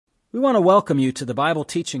We want to welcome you to the Bible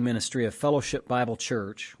teaching ministry of Fellowship Bible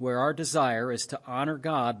Church, where our desire is to honor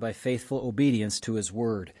God by faithful obedience to His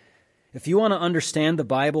Word. If you want to understand the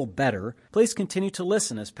Bible better, please continue to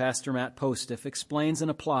listen as Pastor Matt Postiff explains and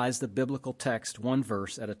applies the biblical text one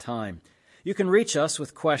verse at a time. You can reach us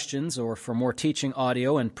with questions or for more teaching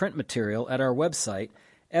audio and print material at our website,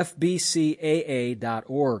 fbcaa.org.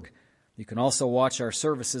 You can also watch our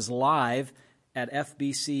services live at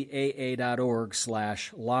fbcaa.org/live.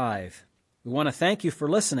 We want to thank you for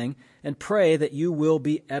listening and pray that you will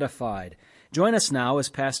be edified. Join us now as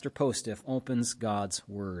Pastor Postiff opens God's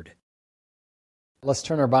Word. Let's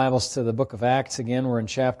turn our Bibles to the book of Acts again. We're in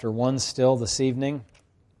chapter 1 still this evening.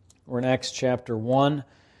 We're in Acts chapter 1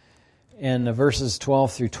 and verses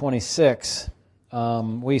 12 through 26.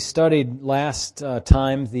 We studied last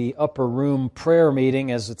time the upper room prayer meeting,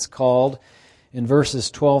 as it's called, in verses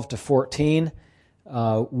 12 to 14,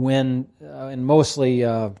 and mostly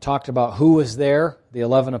talked about who was there, the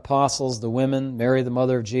 11 apostles, the women, Mary the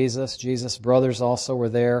mother of Jesus, Jesus' brothers also were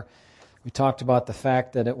there. We talked about the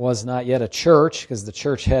fact that it was not yet a church, because the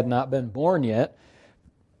church had not been born yet,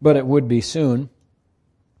 but it would be soon.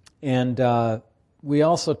 And we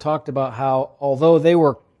also talked about how, although they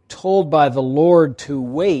were told by the Lord to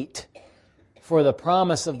wait for the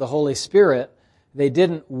promise of the Holy Spirit, they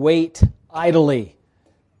didn't wait idly.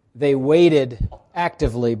 They waited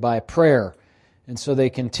actively by prayer. And so they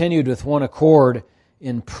continued with one accord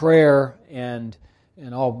in prayer and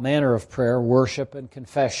all manner of prayer, worship and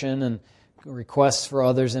confession and requests for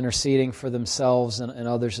others, interceding for themselves and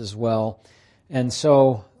others as well. And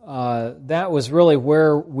so that was really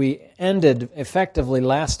where we ended effectively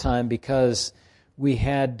last time, because we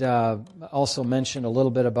had also mentioned a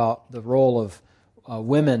little bit about the role of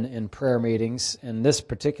women in prayer meetings, in this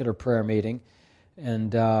particular prayer meeting.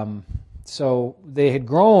 And so they had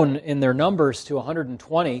grown in their numbers to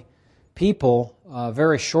 120 people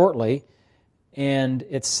very shortly. And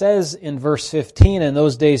it says in verse 15, in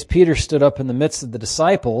those days Peter stood up in the midst of the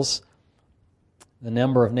disciples. The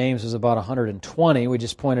number of names was about 120. We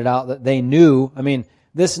just pointed out that they knew. I mean,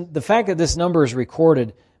 the fact that this number is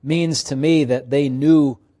recorded means to me that they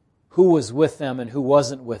knew who was with them and who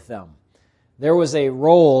wasn't with them. There was a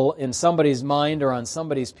roll in somebody's mind or on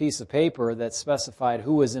somebody's piece of paper that specified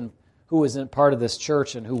who was in part of this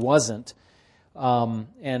church and who wasn't.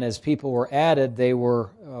 And as people were added, they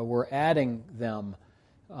were adding them.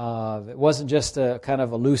 It wasn't just a kind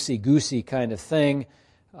of a loosey-goosey kind of thing.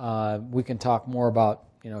 We can talk more about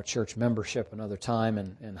church membership another time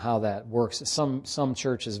and how that works. Some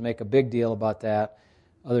churches make a big deal about that.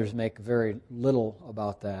 Others make very little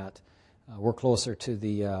about that. We're closer to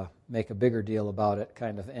the make a bigger deal about it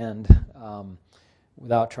kind of end,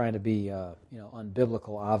 without trying to be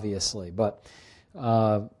unbiblical, obviously. But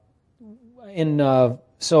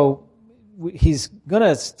so he's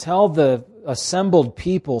going to tell the assembled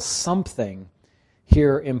people something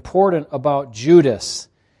here important about Judas.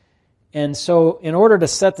 And so in order to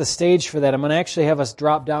set the stage for that, I'm going to actually have us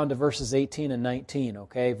drop down to verses 18 and 19,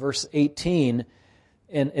 okay? Verse 18,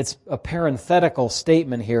 and it's a parenthetical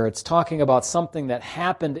statement here. It's talking about something that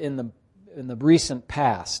happened in the recent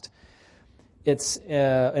past. It's,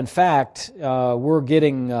 in fact, we're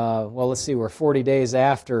getting, we're 40 days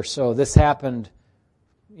after, so this happened,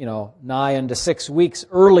 nigh into 6 weeks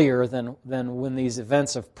earlier than when these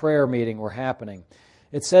events of prayer meeting were happening.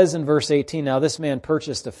 It says in verse 18, now this man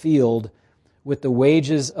purchased a field with the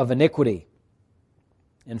wages of iniquity.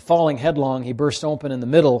 And falling headlong, he burst open in the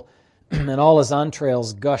middle, and all his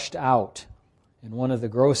entrails gushed out, in one of the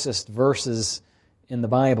grossest verses in the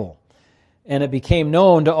Bible. And it became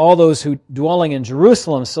known to all those who dwelling in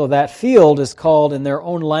Jerusalem, so that field is called in their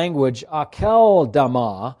own language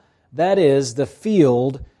Akeldama, that is, the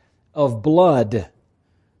field of blood.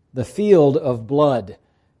 The field of blood.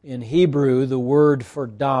 In Hebrew, the word for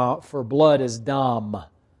blood is dam.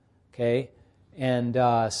 Okay? And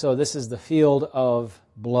so this is the field of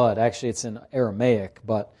blood. Actually, it's in Aramaic,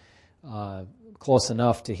 but close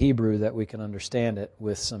enough to Hebrew that we can understand it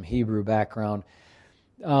with some Hebrew background.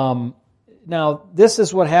 Now, this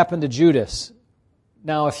is what happened to Judas.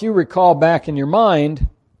 Now, if you recall back in your mind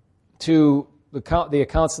to the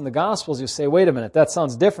accounts in the Gospels, you say, wait a minute, that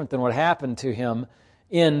sounds different than what happened to him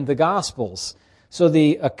in the Gospels. So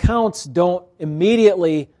the accounts don't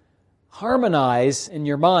immediately harmonize in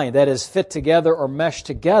your mind, that is, fit together or mesh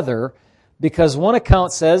together, because one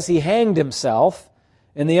account says he hanged himself,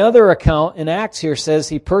 and the other account in Acts here says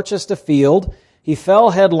he purchased a field, he fell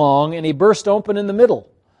headlong, and he burst open in the middle.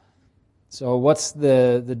 So what's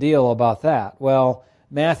the deal about that? Well,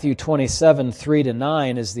 Matthew 27,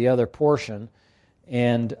 3-9 is the other portion,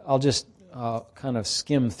 and I'll just kind of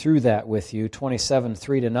skim through that with you. 27,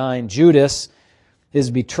 3-9. Judas,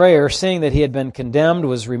 his betrayer, seeing that he had been condemned,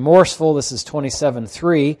 was remorseful. This is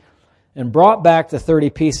 27:3, and brought back the 30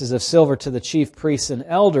 pieces of silver to the chief priests and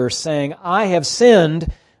elders, saying, I have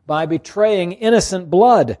sinned by betraying innocent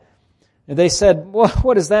blood. And they said, well,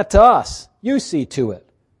 what is that to us? You see to it.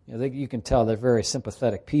 You can tell they're very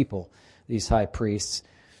sympathetic people, these high priests.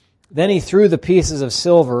 Then he threw down the pieces of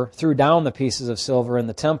silver in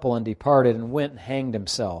the temple and departed and went and hanged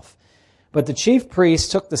himself. But the chief priests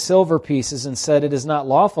took the silver pieces and said, it is not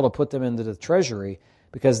lawful to put them into the treasury,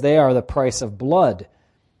 because they are the price of blood.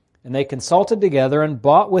 And they consulted together and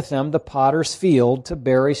bought with them the potter's field to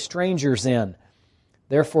bury strangers in.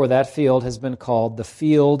 Therefore that field has been called the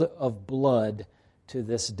field of blood to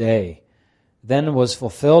this day. Then was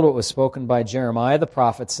fulfilled what was spoken by Jeremiah the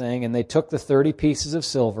prophet, saying, and they took the 30 pieces of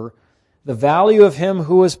silver, the value of him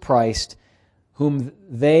who was priced, whom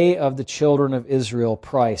they of the children of Israel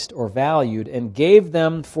priced or valued, and gave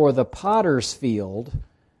them for the potter's field,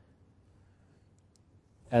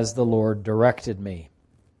 as the Lord directed me.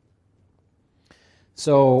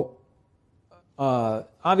 So,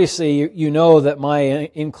 obviously, you know that my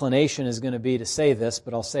inclination is going to be to say this,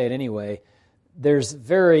 but I'll say it anyway. There's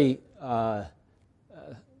very, how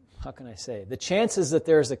can I say, the chances that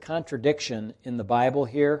there's a contradiction in the Bible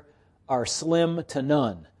here are slim to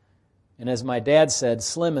none. And as my dad said,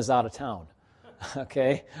 Slim is out of town.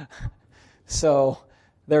 Okay? So,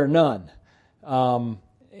 there are none.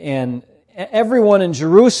 And everyone in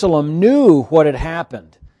Jerusalem knew what had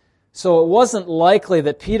happened. So it wasn't likely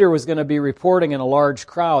that Peter was going to be reporting in a large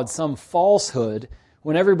crowd some falsehood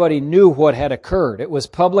when everybody knew what had occurred. It was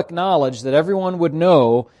public knowledge that everyone would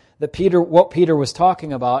know that what Peter was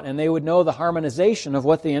talking about, and they would know the harmonization of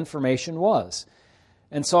what the information was.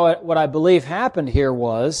 And so what I believe happened here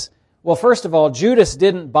was, well, first of all, Judas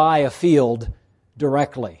didn't buy a field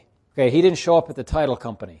directly. Okay, he didn't show up at the title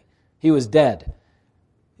company. He was dead.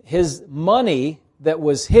 His money that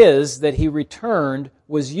was his, that he returned,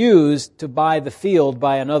 was used to buy the field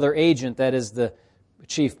by another agent, that is the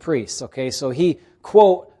chief priest. Okay, so he,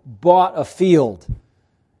 quote, bought a field.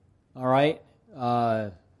 All right?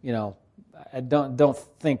 I don't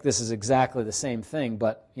think this is exactly the same thing,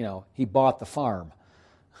 but, he bought the farm.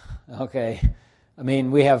 Okay? I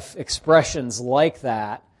mean, we have expressions like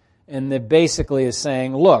that, and that basically is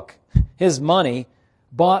saying, look, his money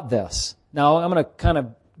bought this. Now, I'm going to kind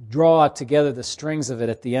of draw together the strings of it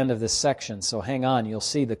at the end of this section, so hang on, you'll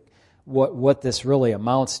see what this really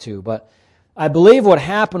amounts to. But I believe what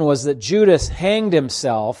happened was that Judas hanged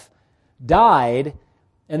himself, died,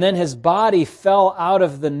 and then his body fell out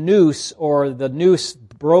of the noose, or the noose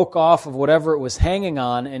broke off of whatever it was hanging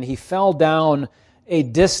on, and he fell down a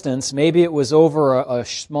distance. Maybe it was over a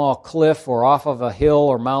small cliff or off of a hill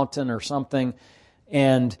or mountain or something,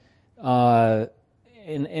 and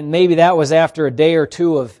maybe that was after a day or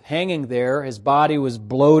two of hanging there. His body was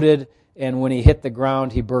bloated, and when he hit the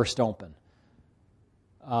ground, he burst open.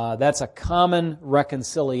 That's a common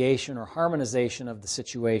reconciliation or harmonization of the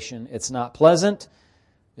situation. It's not pleasant.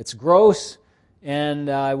 It's gross, and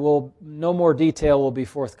no more detail will be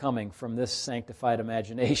forthcoming from this sanctified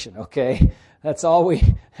imagination. Okay, that's all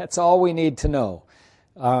we need to know.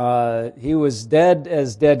 He was dead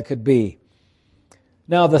as dead could be.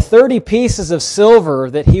 Now, the 30 pieces of silver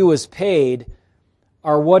that he was paid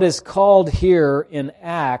are what is called here in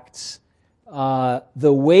Acts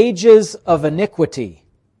the wages of iniquity.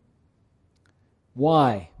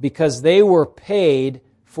 Why? Because they were paid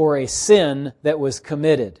for a sin that was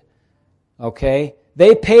committed. Okay?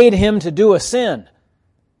 They paid him to do a sin,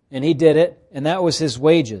 and he did it, and that was his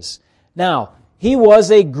wages. Now, he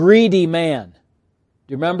was a greedy man.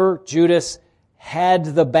 Do you remember? Judas had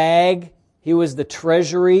the bag. He was the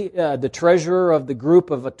treasurer of the group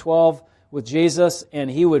of 12 with Jesus, and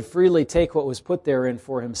he would freely take what was put therein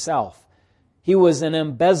for himself. He was an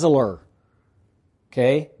embezzler.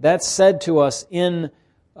 Okay? That's said to us in,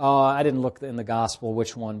 I didn't look in the gospel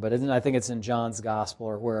which one, but I think it's in John's gospel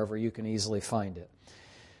or wherever you can easily find it.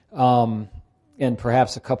 And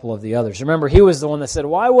perhaps a couple of the others. Remember, he was the one that said,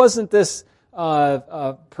 why wasn't this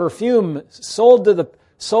perfume sold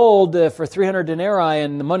for 300 denarii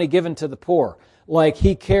and the money given to the poor? Like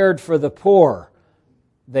he cared for the poor.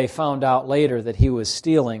 They found out later that he was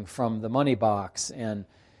stealing from the money box, and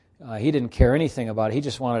he didn't care anything about it. He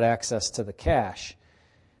just wanted access to the cash.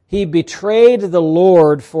 He betrayed the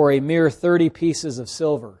Lord for a mere 30 pieces of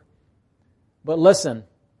silver. But listen,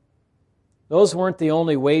 those weren't the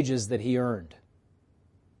only wages that he earned.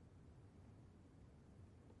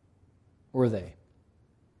 Were they?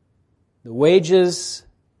 The wages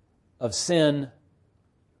of sin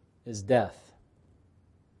is death.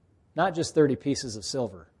 Not just 30 pieces of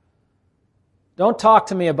silver. Don't talk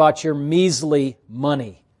to me about your measly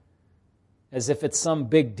money as if it's some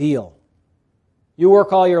big deal. You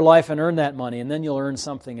work all your life and earn that money, and then you'll earn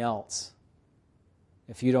something else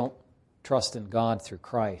if you don't trust in God through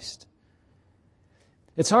Christ.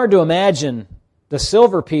 It's hard to imagine the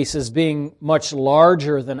silver pieces being much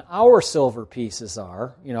larger than our silver pieces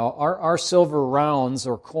are. You know, our silver rounds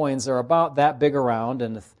or coins are about that big around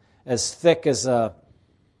and as thick as a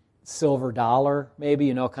silver dollar, maybe,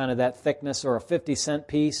 you know, kind of that thickness, or a 50-cent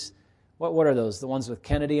piece. What are those? The ones with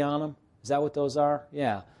Kennedy on them? Is that what those are?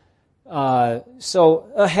 Yeah.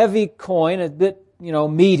 So a heavy coin, a bit, you know,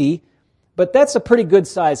 meaty, but that's a pretty good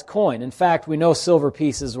sized coin. In fact, we know silver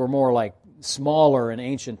pieces were more like smaller in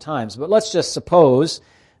ancient times, but let's just suppose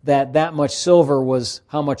that much silver was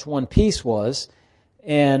how much one piece was,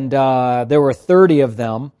 and there were 30 of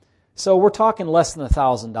them. So we're talking less than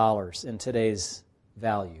 $1,000 in today's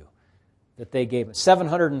value that they gave him.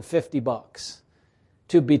 $750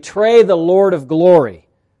 to betray the Lord of glory,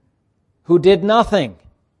 who did nothing.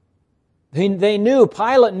 They knew,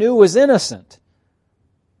 Pilate knew was innocent.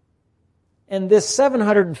 And this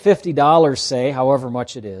 $750, say, however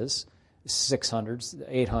much it is, 600,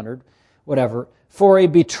 800, whatever, for a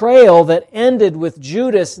betrayal that ended with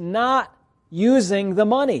Judas not using the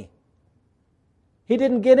money. He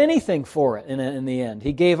didn't get anything for it in the end.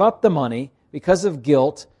 He gave up the money because of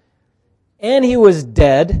guilt, and he was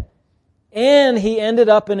dead, and he ended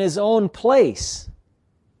up in his own place.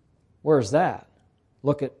 Where's that?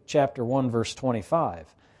 Look at chapter 1, verse 25.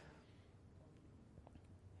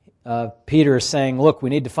 Peter is saying, look, we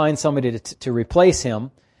need to find somebody to replace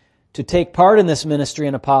him, to take part in this ministry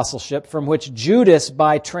and apostleship from which Judas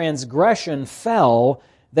by transgression fell,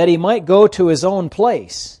 that he might go to his own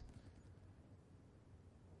place.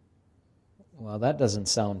 Well, that doesn't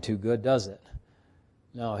sound too good, does it?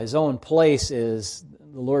 No, his own place is,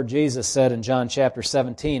 the Lord Jesus said in John chapter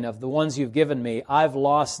 17, of the ones you've given me, I've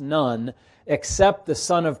lost none except the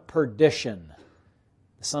son of perdition.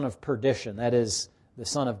 The son of perdition, that is the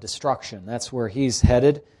son of destruction. That's where he's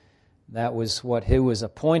headed. That was what he was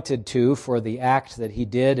appointed to for the act that he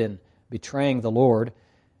did in betraying the Lord.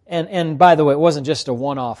 And by the way, it wasn't just a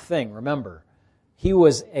one-off thing. Remember, he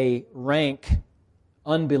was a rank,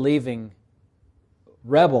 unbelieving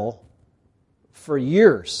rebel for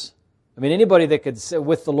years. I mean, anybody that could sit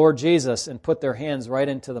with the Lord Jesus and put their hands right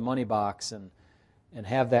into the money box and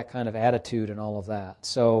have that kind of attitude and all of that.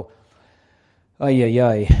 So,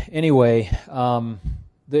 anyway,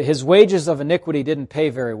 his wages of iniquity didn't pay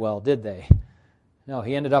very well, did they? No,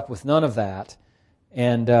 he ended up with none of that.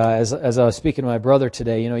 And as I was speaking to my brother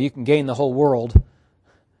today, you know, you can gain the whole world,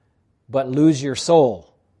 but lose your soul.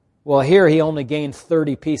 Well, here he only gained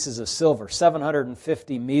 30 pieces of silver,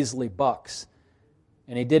 750 measly bucks,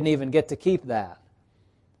 and he didn't even get to keep that.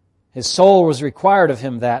 His soul was required of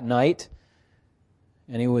him that night,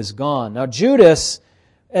 and he was gone. Now, Judas,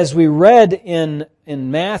 as we read in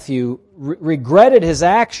Matthew, regretted his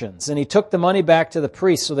actions, and he took the money back to the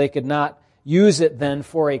priests so they could not use it then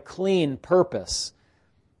for a clean purpose,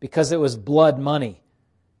 because it was blood money.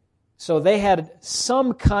 So they had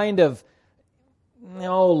some kind of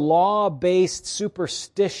law-based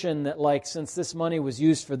superstition that, like, since this money was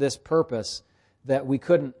used for this purpose, that we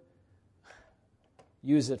couldn't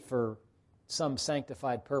use it for some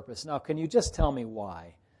sanctified purpose. Now, can you just tell me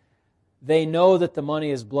why? They know that the money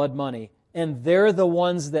is blood money, and they're the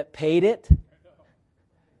ones that paid it,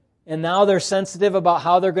 and now they're sensitive about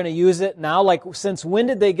how they're going to use it. Now, like, since when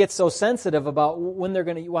did they get so sensitive about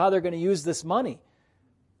how they're going to use this money?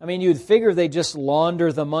 I mean, you'd figure they just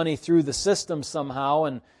launder the money through the system somehow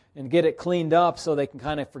and get it cleaned up so they can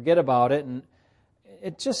kind of forget about it. And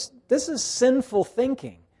this is sinful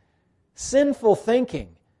thinking. Sinful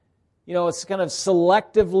thinking. You know, it's kind of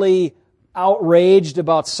selectively outraged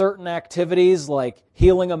about certain activities like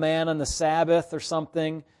healing a man on the Sabbath or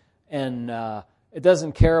something, and it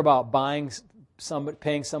doesn't care about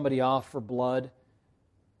paying somebody off for blood.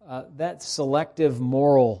 That selective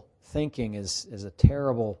moral thinking is a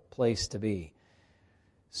terrible place to be.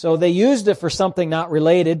 So they used it for something not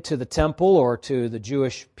related to the temple or to the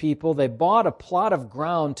Jewish people. They bought a plot of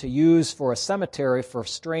ground to use for a cemetery for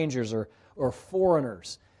strangers or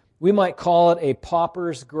foreigners. We might call it a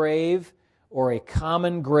pauper's grave or a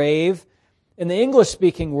common grave. In the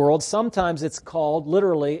English-speaking world, sometimes it's called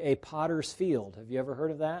literally a potter's field. Have you ever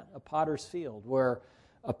heard of that? A potter's field, where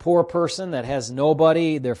a poor person that has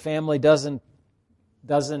nobody, their family doesn't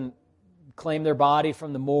claim their body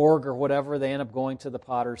from the morgue or whatever, they end up going to the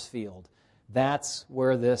potter's field. That's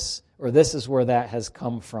where this is where that has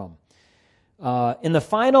come from. In the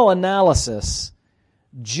final analysis,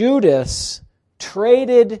 Judas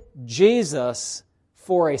traded Jesus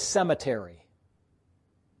for a cemetery.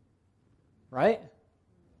 Right?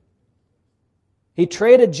 He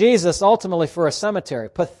traded Jesus ultimately for a cemetery.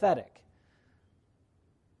 Pathetic.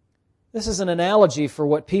 This is an analogy for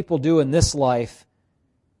what people do in this life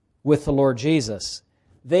with the Lord Jesus.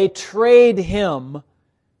 They trade Him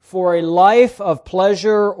for a life of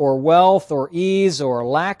pleasure or wealth or ease or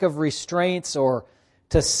lack of restraints or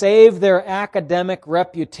to save their academic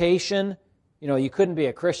reputation. You know, you couldn't be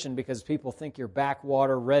a Christian because people think you're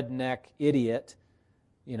backwater, redneck, idiot,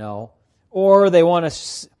 you know. Or they want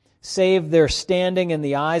to save their standing in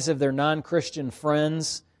the eyes of their non-Christian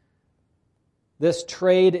friends. This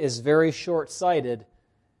trade is very short-sighted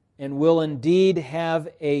and will indeed have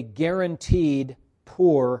a guaranteed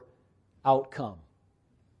poor outcome.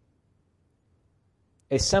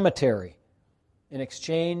 A cemetery in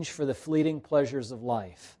exchange for the fleeting pleasures of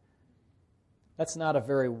life. That's not a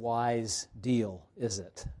very wise deal, is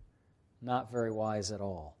it? Not very wise at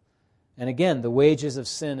all. And again, the wages of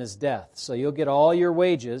sin is death. So you'll get all your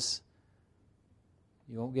wages.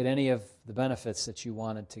 You won't get any of the benefits that you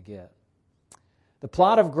wanted to get. The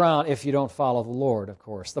plot of ground, if you don't follow the Lord, of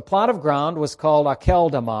course. The plot of ground was called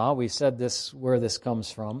Akeldama. We said this, where this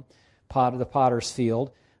comes from, the potter's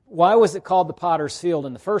field. Why was it called the potter's field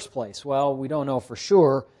in the first place? Well, we don't know for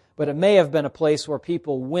sure, but it may have been a place where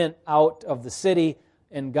people went out of the city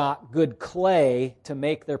and got good clay to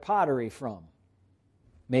make their pottery from.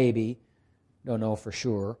 Maybe. Don't know for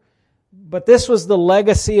sure. But this was the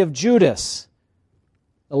legacy of Judas.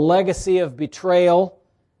 A legacy of betrayal,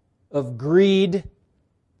 of greed,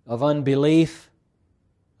 of unbelief,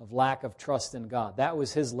 of lack of trust in God. That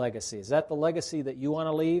was his legacy. Is that the legacy that you want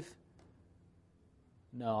to leave?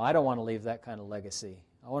 No, I don't want to leave that kind of legacy.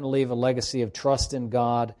 I want to leave a legacy of trust in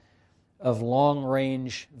God, of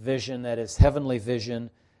long-range vision, that is heavenly vision,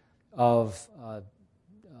 of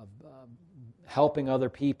helping other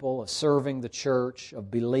people, of serving the church, of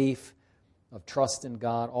belief, of trust in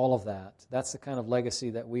God, all of that. That's the kind of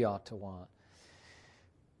legacy that we ought to want.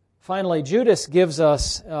 Finally, Judas gives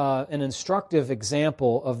us an instructive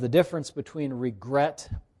example of the difference between regret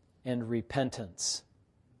and repentance.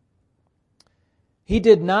 He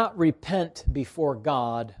did not repent before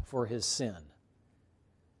God for his sin.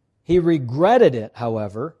 He regretted it,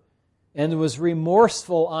 however, and was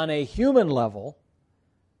remorseful on a human level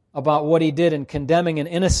about what he did in condemning an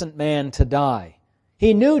innocent man to die.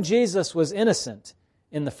 He knew Jesus was innocent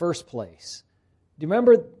in the first place. Do you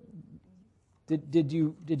remember, did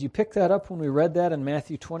you pick that up when we read that in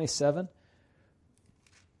Matthew 27?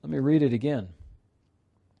 Let me read it again.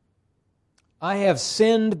 I have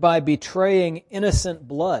sinned by betraying innocent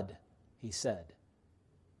blood, he said.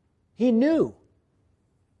 He knew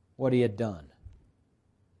what he had done.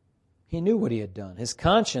 He knew what he had done. His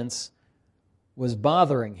conscience was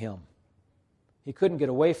bothering him. He couldn't get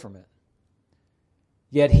away from it.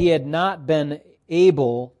 Yet he had not been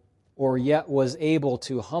able, or yet was able,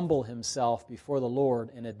 to humble himself before the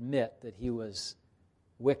Lord and admit that he was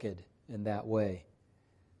wicked in that way.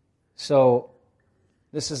 So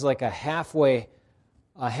this is like a halfway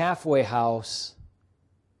house.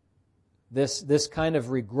 This kind of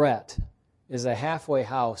regret is a halfway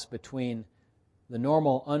house between the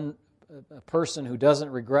normal a person who doesn't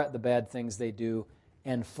regret the bad things they do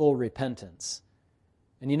and full repentance.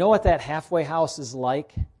 And you know what that halfway house is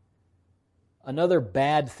like? Another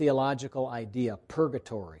bad theological idea,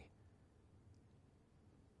 purgatory.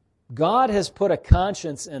 God has put a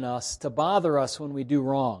conscience in us to bother us when we do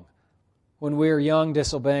wrong, when we're young,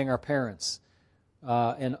 disobeying our parents,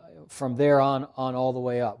 and from there on all the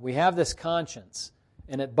way up. We have this conscience,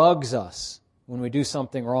 and it bugs us when we do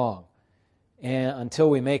something wrong. And until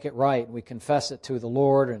we make it right, we confess it to the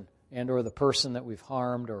Lord and or the person that we've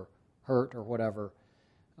harmed or hurt or whatever,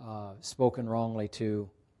 spoken wrongly to,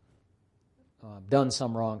 done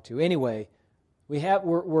some wrong to. Anyway, we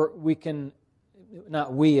can,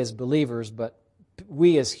 not we as believers, but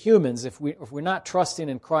we as humans, if we're not trusting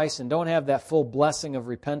in Christ and don't have that full blessing of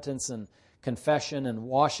repentance and confession and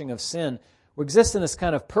washing of sin, we exist in this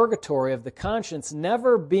kind of purgatory of the conscience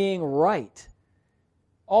never being right.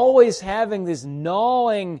 Always having these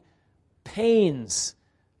gnawing pains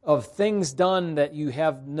of things done that you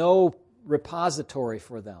have no repository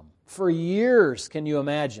for them. For years, can you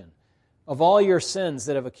imagine, of all your sins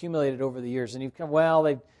that have accumulated over the years. And you've come,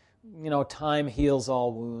 time heals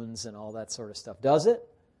all wounds and all that sort of stuff. Does it?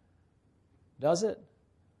 Does it?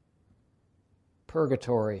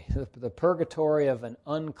 Purgatory. The purgatory of an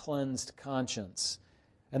uncleansed conscience.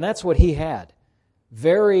 And that's what he had.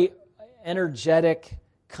 Very energetic,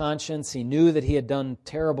 conscience. He knew that he had done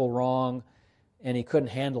terrible wrong, and he couldn't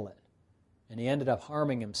handle it. And he ended up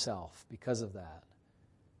harming himself because of that.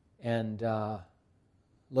 And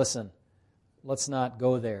listen, let's not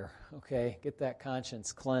go there, okay? Get that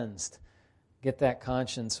conscience cleansed. Get that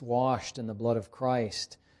conscience washed in the blood of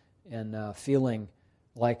Christ and feeling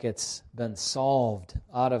like it's been solved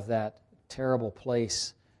out of that terrible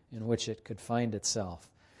place in which it could find itself.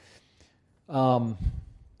 The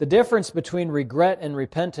difference between regret and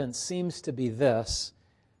repentance seems to be this.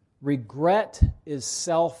 Regret is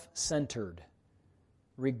self-centered.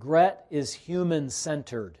 Regret is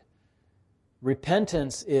human-centered.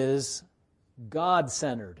 Repentance is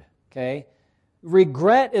God-centered. Okay?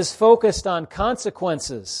 Regret is focused on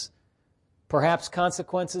consequences, perhaps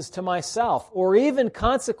consequences to myself, or even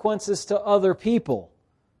consequences to other people.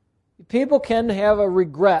 People can have a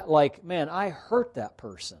regret like, man, I hurt that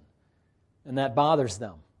person, and that bothers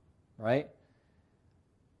them, right?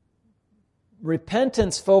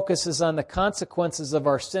 Repentance focuses on the consequences of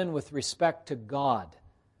our sin with respect to God.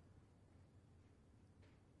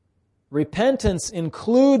 Repentance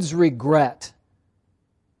includes regret,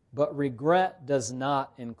 but regret does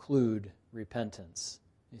not include repentance.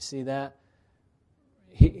 You see that?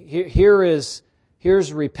 Here's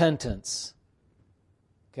repentance.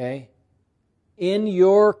 Okay? In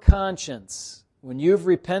your conscience, when you've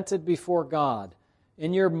repented before God,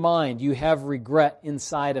 in your mind, you have regret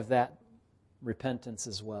inside of that repentance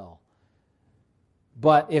as well.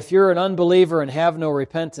 But if you're an unbeliever and have no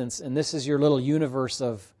repentance, and this is your little universe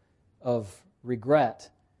of regret,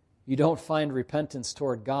 you don't find repentance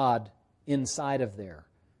toward God inside of there.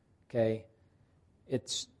 Okay?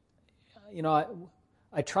 It's,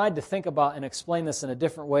 I tried to think about and explain this in a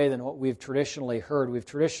different way than what we've traditionally heard. We've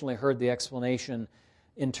traditionally heard the explanation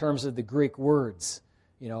in terms of the Greek words.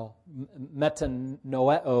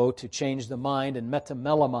 Metanoeo, to change the mind, and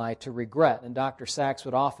metamelamai, to regret. And Dr. Sachs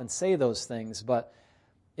would often say those things, but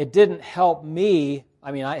it didn't help me.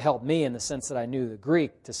 I mean, it helped me in the sense that I knew the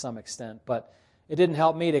Greek to some extent, but it didn't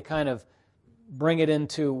help me to kind of bring it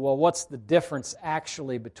into, well, what's the difference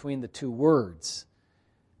actually between the two words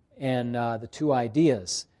and the two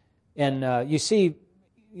ideas? And you see,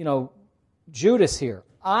 Judas here.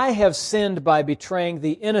 I have sinned by betraying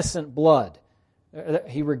the innocent blood.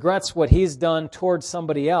 He regrets what he's done towards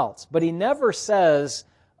somebody else. But he never says,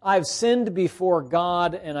 I've sinned before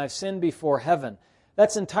God and I've sinned before heaven.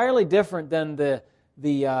 That's entirely different than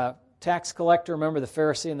the tax collector. Remember the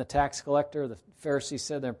Pharisee and the tax collector? The Pharisee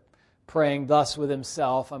said they're praying thus with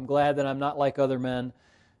himself, I'm glad that I'm not like other men.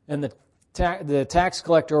 And the tax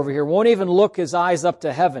collector over here won't even look his eyes up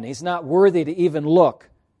to heaven. He's not worthy to even look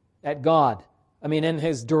at God. In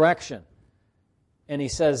his direction. And he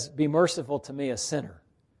says, be merciful to me, a sinner.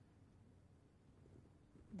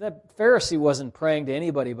 That Pharisee wasn't praying to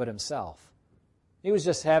anybody but himself. He was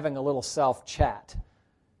just having a little self-chat.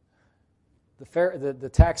 The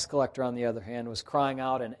tax collector, on the other hand, was crying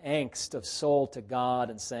out in angst of soul to God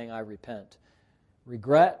and saying, I repent.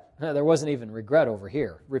 Regret? There wasn't even regret over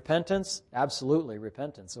here. Repentance? Absolutely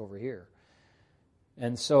repentance over here.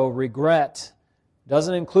 And so regret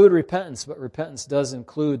doesn't include repentance, but repentance does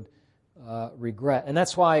include regret. And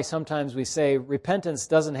that's why sometimes we say repentance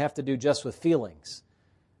doesn't have to do just with feelings.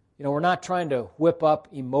 We're not trying to whip up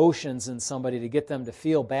emotions in somebody to get them to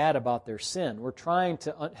feel bad about their sin. We're trying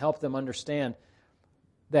to help them understand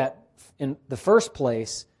that in the first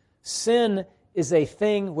place, sin is a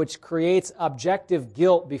thing which creates objective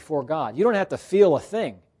guilt before God. You don't have to feel a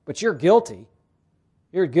thing, but you're guilty.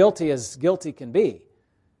 You're guilty as guilty can be.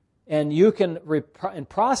 And you can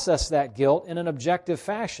process that guilt in an objective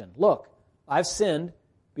fashion. Look, I've sinned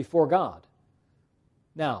before God.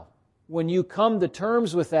 Now, when you come to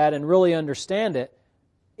terms with that and really understand it,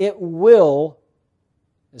 it will,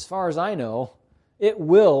 as far as I know, it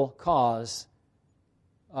will cause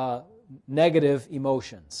negative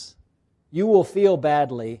emotions. You will feel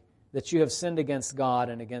badly that you have sinned against God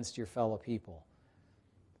and against your fellow people.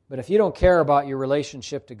 But if you don't care about your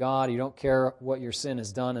relationship to God, you don't care what your sin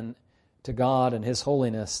has done to God and His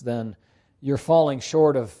holiness, then you're falling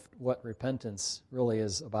short of what repentance really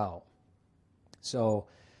is about. So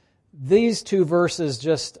these two verses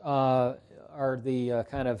just are the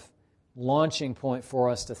kind of launching point for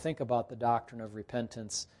us to think about the doctrine of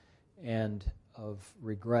repentance and of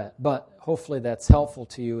regret. But hopefully that's helpful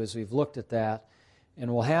to you as we've looked at that.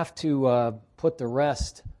 And we'll have to put the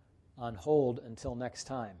rest on hold until next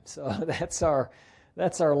time. So that's our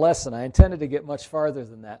lesson. I intended to get much farther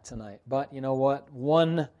than that tonight. But you know what?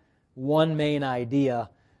 One main idea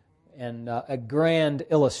and a grand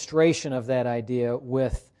illustration of that idea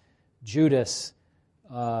with Judas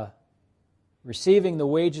receiving the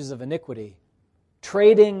wages of iniquity,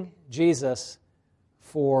 trading Jesus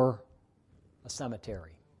for a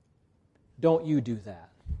cemetery. Don't you do that.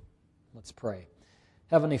 Let's pray.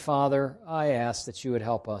 Heavenly Father, I ask that you would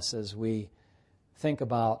help us as we think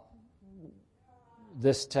about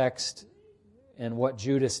this text and what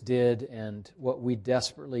Judas did and what we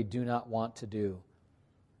desperately do not want to do,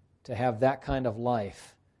 to have that kind of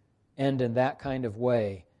life end in that kind of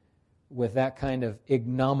way with that kind of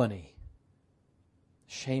ignominy.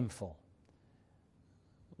 Shameful.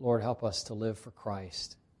 Lord, help us to live for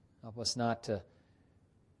Christ. Help us not to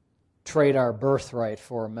trade our birthright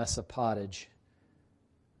for a mess of pottage,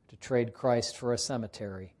 to trade Christ for a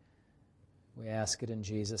cemetery. We ask it in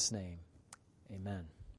Jesus' name. Amen.